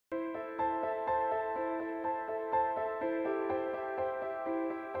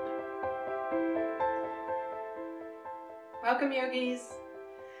Welcome, yogis.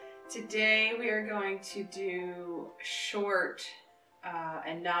 Today we are going to do short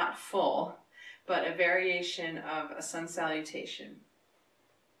and not full, but a variation of a sun salutation.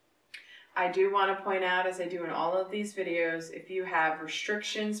 I do want to point out, as I do in all of these videos, if you have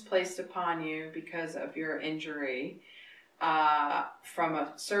restrictions placed upon you because of your injury, from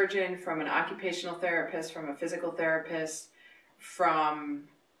a surgeon, from an occupational therapist, from a physical therapist, from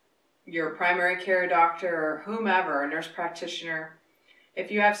your primary care doctor or whomever, a nurse practitioner,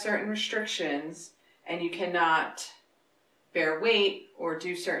 if you have certain restrictions and you cannot bear weight or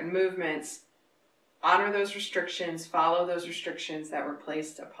do certain movements, honor those restrictions, follow those restrictions that were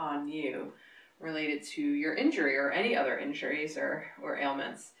placed upon you related to your injury or any other injuries or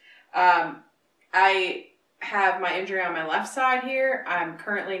ailments. I have my injury on my left side here. I'm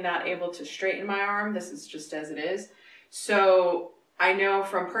currently not able to straighten my arm. This is just as it is. So I know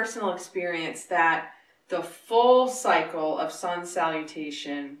from personal experience that the full cycle of sun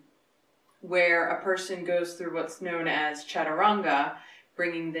salutation, where a person goes through what's known as chaturanga,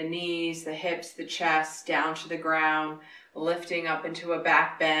 bringing the knees, the hips, the chest down to the ground, lifting up into a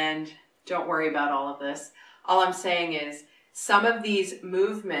back bend. Don't worry about all of this. All I'm saying is some of these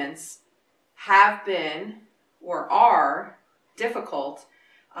movements have been or are difficult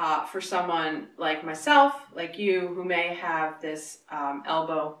for someone like myself, like you, who may have this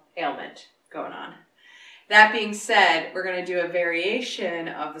elbow ailment going on. That being said, we're going to do a variation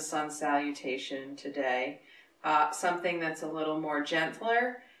of the sun salutation today, something that's a little more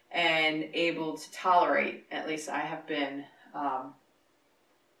gentler and able to tolerate. At least I have been,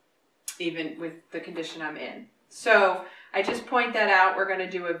 even with the condition I'm in. So I just point that out. We're going to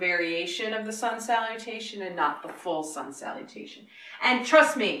do a variation of the sun salutation and not the full sun salutation. And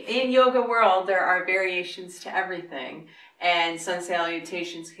trust me, in yoga world, there are variations to everything. And sun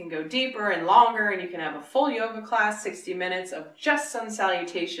salutations can go deeper and longer, and you can have a full yoga class, 60 minutes of just sun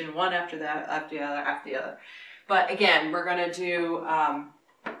salutation, one after that, after the other, after the other. But again, we're going to do a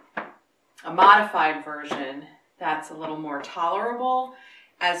modified version that's a little more tolerable,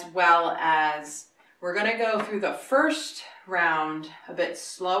 as well as we're going to go through the first round a bit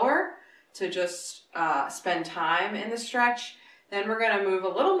slower to just spend time in the stretch. Then we're going to move a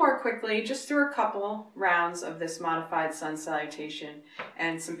little more quickly just through a couple rounds of this modified sun salutation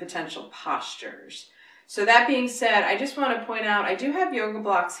and some potential postures. So that being said, I just want to point out I do have yoga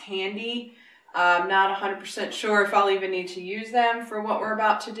blocks handy. I'm not 100% sure if I'll even need to use them for what we're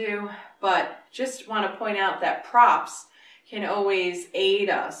about to do, but just want to point out that props can always aid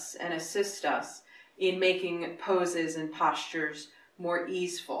us and assist us in making poses and postures more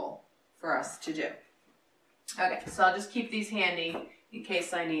easeful for us to do. Okay, so I'll just keep these handy in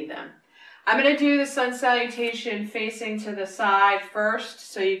case I need them. I'm going to do the sun salutation facing to the side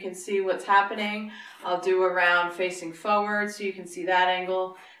first so you can see what's happening. I'll do a round facing forward so you can see that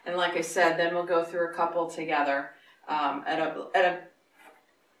angle. And like I said, then we'll go through a couple together at a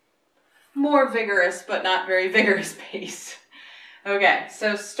more vigorous but not very vigorous pace. Okay, so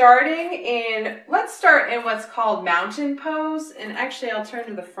let's start in what's called mountain pose. And actually I'll turn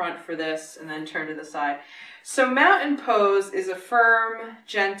to the front for this and then turn to the side. So mountain pose is a firm,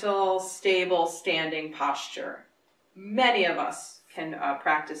 gentle, stable, standing posture. Many of us can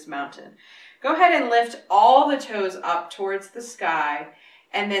practice mountain. Go ahead and lift all the toes up towards the sky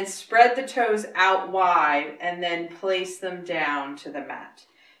and then spread the toes out wide and then place them down to the mat.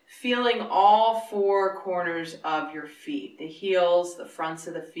 Feeling all four corners of your feet, the heels, the fronts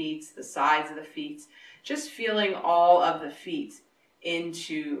of the feet, the sides of the feet, just feeling all of the feet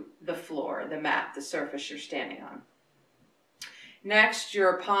into the floor, the mat, the surface you're standing on. Next,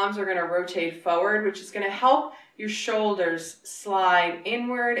 your palms are going to rotate forward, which is going to help your shoulders slide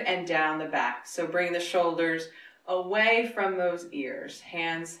inward and down the back. So bring the shoulders away from those ears.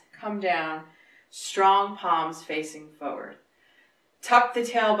 Hands come down, strong palms facing forward. Tuck the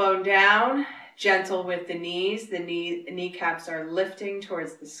tailbone down, gentle with the knees. The kneecaps are lifting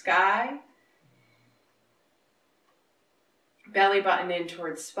towards the sky. Belly button in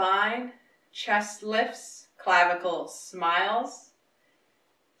towards spine. Chest lifts, clavicle smiles.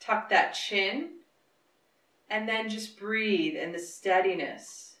 Tuck that chin. And then just breathe in the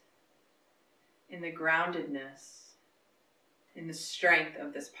steadiness, in the groundedness, in the strength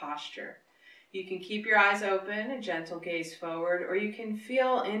of this posture. You can keep your eyes open, a gentle gaze forward, or you can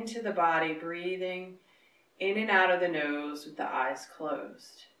feel into the body, breathing in and out of the nose with the eyes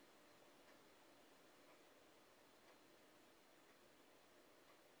closed.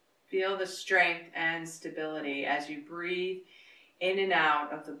 Feel the strength and stability as you breathe in and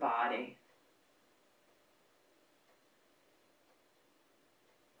out of the body.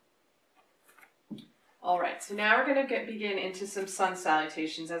 All right, so now we're going to begin into some sun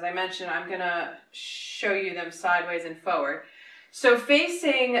salutations. As I mentioned, I'm going to show you them sideways and forward. So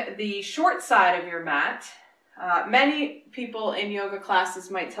facing the short side of your mat, many people in yoga classes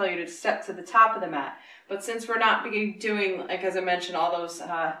might tell you to step to the top of the mat. But since we're not doing, like as I mentioned, all those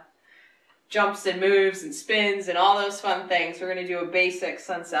jumps and moves and spins and all those fun things, we're going to do a basic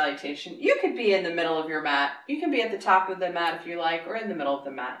sun salutation. You could be in the middle of your mat. You can be at the top of the mat if you like, or in the middle of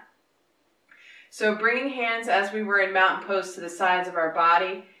the mat. So bringing hands as we were in mountain pose to the sides of our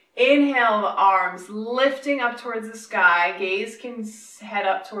body. Inhale the arms, lifting up towards the sky. Gaze can head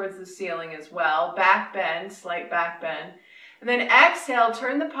up towards the ceiling as well. Back bend, slight back bend. And then exhale,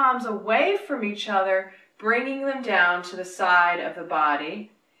 turn the palms away from each other, bringing them down to the side of the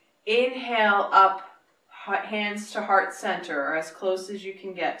body. Inhale up, hands to heart center, or as close as you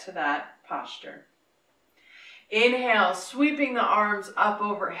can get to that posture. Inhale, sweeping the arms up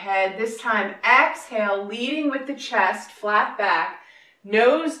overhead. This time, exhale, leading with the chest, flat back,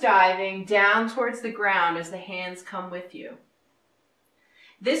 nose diving down towards the ground as the hands come with you.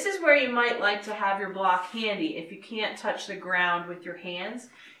 This is where you might like to have your block handy. If you can't touch the ground with your hands,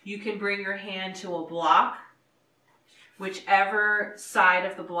 you can bring your hand to a block, whichever side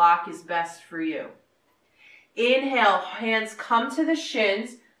of the block is best for you. Inhale, hands come to the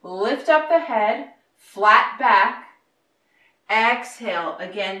shins, lift up the head, flat back. Exhale,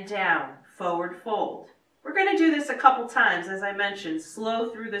 again down, forward fold. We're going to do this a couple times, as I mentioned, slow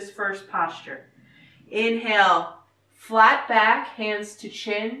through this first posture. Inhale, flat back, hands to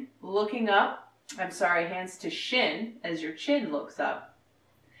chin, looking up. Hands to shin as your chin looks up.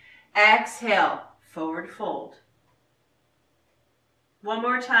 Exhale, forward fold. One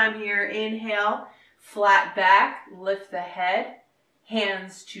more time here. Inhale, flat back, lift the head,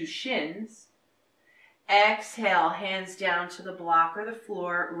 hands to shins. Exhale, hands down to the block or the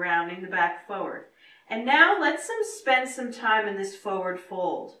floor, rounding the back forward. And now let's spend some time in this forward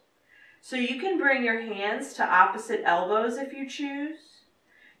fold. So you can bring your hands to opposite elbows if you choose.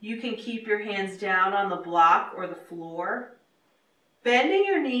 You can keep your hands down on the block or the floor. Bending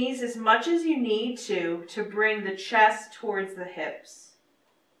your knees as much as you need to bring the chest towards the hips.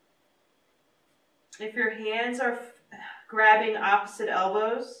 If your hands are grabbing opposite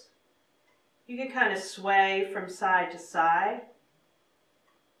elbows, you can kind of sway from side to side.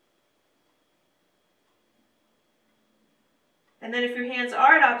 And then if your hands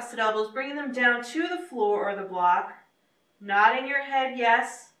are at opposite elbows, bringing them down to the floor or the block, nodding your head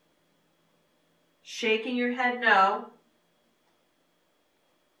yes, shaking your head no,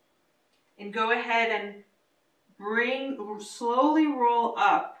 and go ahead and slowly roll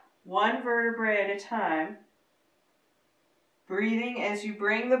up one vertebrae at a time, breathing as you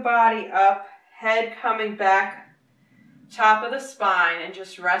bring the body up, head coming back, top of the spine, and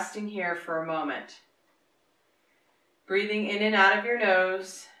just resting here for a moment. Breathing in and out of your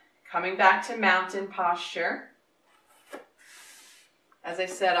nose, coming back to mountain posture. As I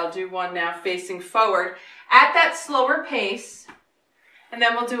said, I'll do one now facing forward at that slower pace, and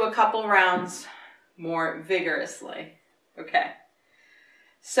then we'll do a couple rounds more vigorously. Okay.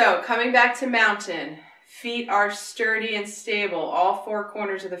 So coming back to mountain, feet are sturdy and stable, all four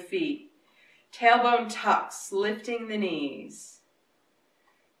corners of the feet. Tailbone tucks, lifting the knees.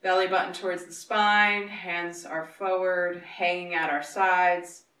 Belly button towards the spine, hands are forward, hanging at our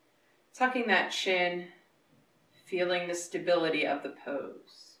sides, tucking that chin, feeling the stability of the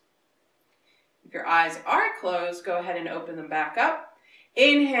pose. If your eyes are closed, go ahead and open them back up.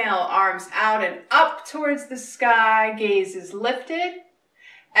 Inhale, arms out and up towards the sky, gaze is lifted.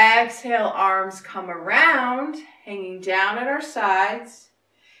 Exhale, arms come around, hanging down at our sides.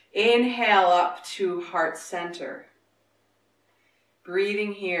 Inhale up to heart center.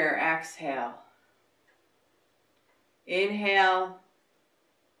 Breathing here, exhale. Inhale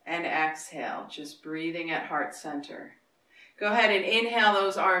and exhale, just breathing at heart center. Go ahead and inhale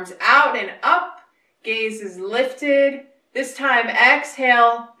those arms out and up. Gaze is lifted. This time,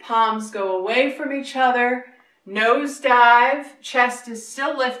 exhale, palms go away from each other. Nose dive, chest is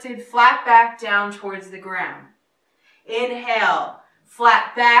still lifted, flat back down towards the ground. Inhale,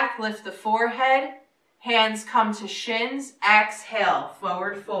 flat back, lift the forehead. Hands come to shins. Exhale,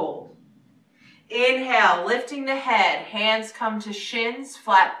 forward fold. Inhale, lifting the head. Hands come to shins,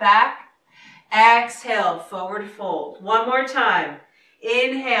 flat back. Exhale, forward fold. One more time.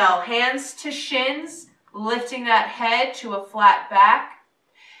 Inhale, hands to shins, lifting that head to a flat back.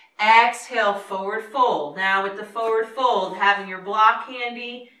 Exhale, forward fold. Now with the forward fold, having your block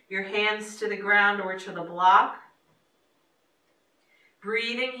handy, your hands to the ground or to the block.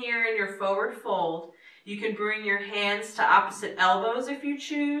 Breathing here in your forward fold. You can bring your hands to opposite elbows if you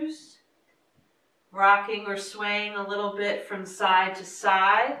choose. Rocking or swaying a little bit from side to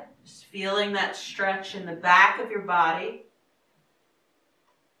side. Just feeling that stretch in the back of your body.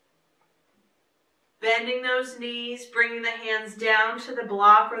 Bending those knees, bringing the hands down to the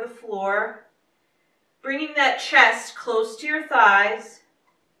block or the floor. Bringing that chest close to your thighs.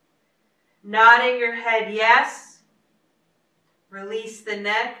 Nodding your head yes. Release the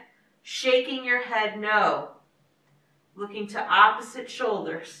neck. Shaking your head no. Looking to opposite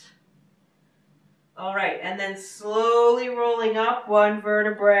shoulders. All right, and then slowly rolling up one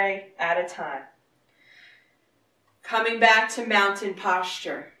vertebrae at a time. Coming back to mountain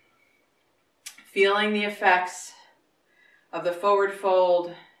posture. Feeling the effects of the forward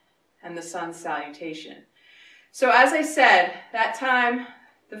fold and the sun salutation. So as I said, that time,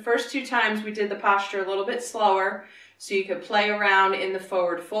 the first 2 times we did the posture a little bit slower so you could play around in the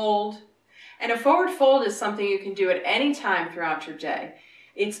forward fold. And a forward fold is something you can do at any time throughout your day.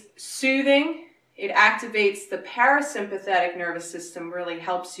 It's soothing. It activates the parasympathetic nervous system, really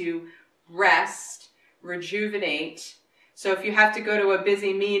helps you rest, rejuvenate. So if you have to go to a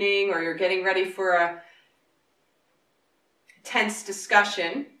busy meeting or you're getting ready for a tense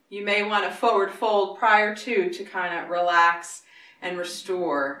discussion, you may want to forward fold prior to kind of relax and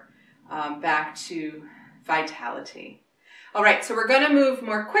restore back to vitality. All right, so we're going to move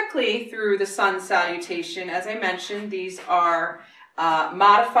more quickly through the sun salutation. As I mentioned, these are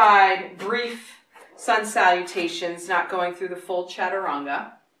modified, brief sun salutations, not going through the full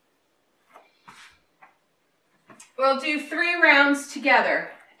chaturanga. We'll do 3 rounds together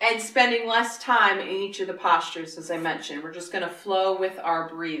and spending less time in each of the postures, as I mentioned. We're just going to flow with our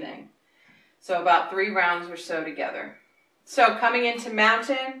breathing. So about 3 rounds or so together. So coming into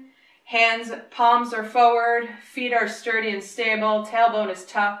mountain, hands, palms are forward, feet are sturdy and stable, tailbone is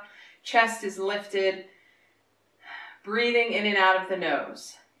tucked, chest is lifted, breathing in and out of the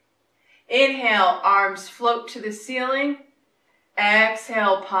nose. Inhale, arms float to the ceiling.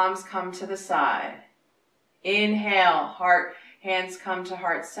 Exhale, palms come to the side. Inhale, hands come to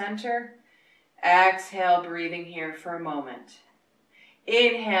heart center. Exhale, breathing here for a moment.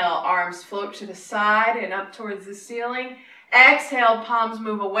 Inhale, arms float to the side and up towards the ceiling. Exhale, palms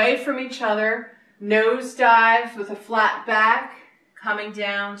move away from each other. Nose dive with a flat back, coming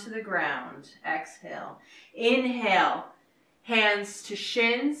down to the ground. Exhale. Inhale, hands to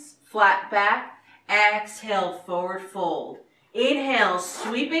shins, flat back. Exhale, forward fold. Inhale,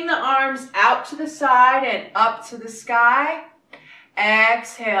 sweeping the arms out to the side and up to the sky.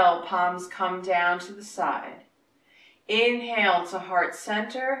 Exhale, palms come down to the side. Inhale to heart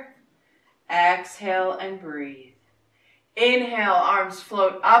center. Exhale and breathe. Inhale, arms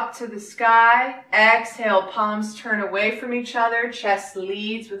float up to the sky. Exhale, palms turn away from each other. Chest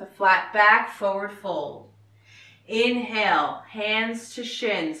leads with a flat back, forward fold. Inhale, hands to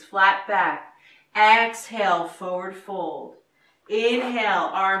shins, flat back. Exhale, forward fold. Inhale,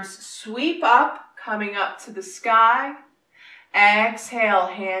 arms sweep up, coming up to the sky. Exhale,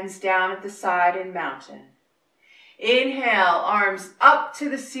 hands down at the side in mountain. Inhale, arms up to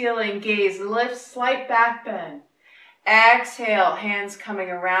the ceiling, gaze lifts, slight back bend. Exhale, hands coming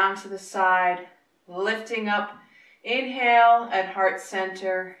around to the side, lifting up. Inhale at heart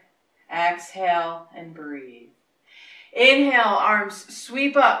center. Exhale and breathe. Inhale, arms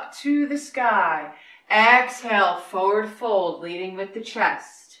sweep up to the sky. Exhale, forward fold, leading with the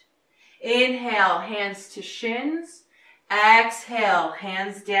chest. Inhale, hands to shins. Exhale,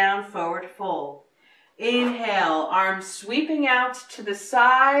 hands down, forward fold. Inhale, arms sweeping out to the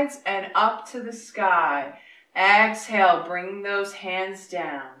sides and up to the sky. Exhale, bringing those hands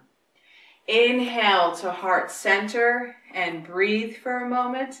down. Inhale to heart center and breathe for a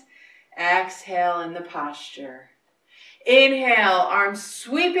moment. Exhale in the posture. Inhale, arms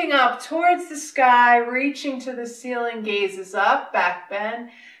sweeping up towards the sky, reaching to the ceiling, gazes up, back bend.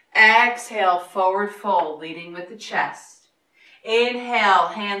 Exhale, forward fold, leading with the chest. Inhale,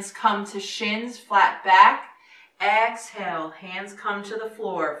 hands come to shins, flat back. Exhale, hands come to the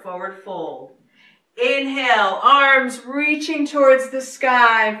floor, forward fold. Inhale, arms reaching towards the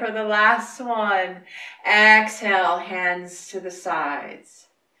sky for the last one. Exhale, hands to the sides.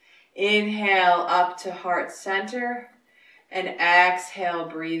 Inhale, up to heart center. And exhale,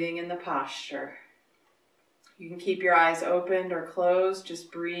 breathing in the posture. You can keep your eyes opened or closed.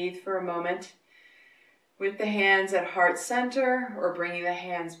 Just breathe for a moment with the hands at heart center or bringing the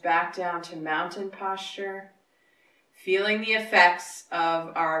hands back down to mountain posture. Feeling the effects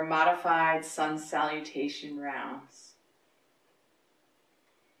of our modified sun salutation rounds.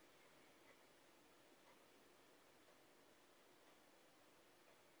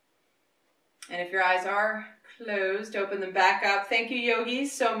 And if your eyes are closed. Open them back up. Thank you,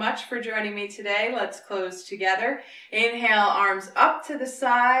 yogis, so much for joining me today. Let's close together. Inhale, arms up to the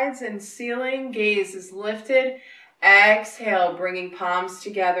sides and ceiling. Gaze is lifted. Exhale, bringing palms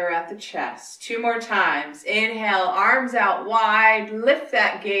together at the chest. 2 more times. Inhale, arms out wide. Lift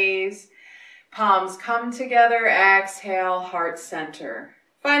that gaze. Palms come together. Exhale, heart center.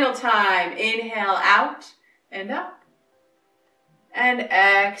 Final time. Inhale, out and up. And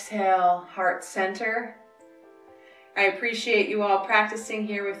exhale, heart center. I appreciate you all practicing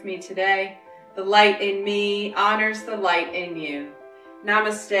here with me today. The light in me honors the light in you.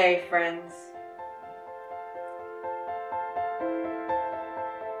 Namaste, friends.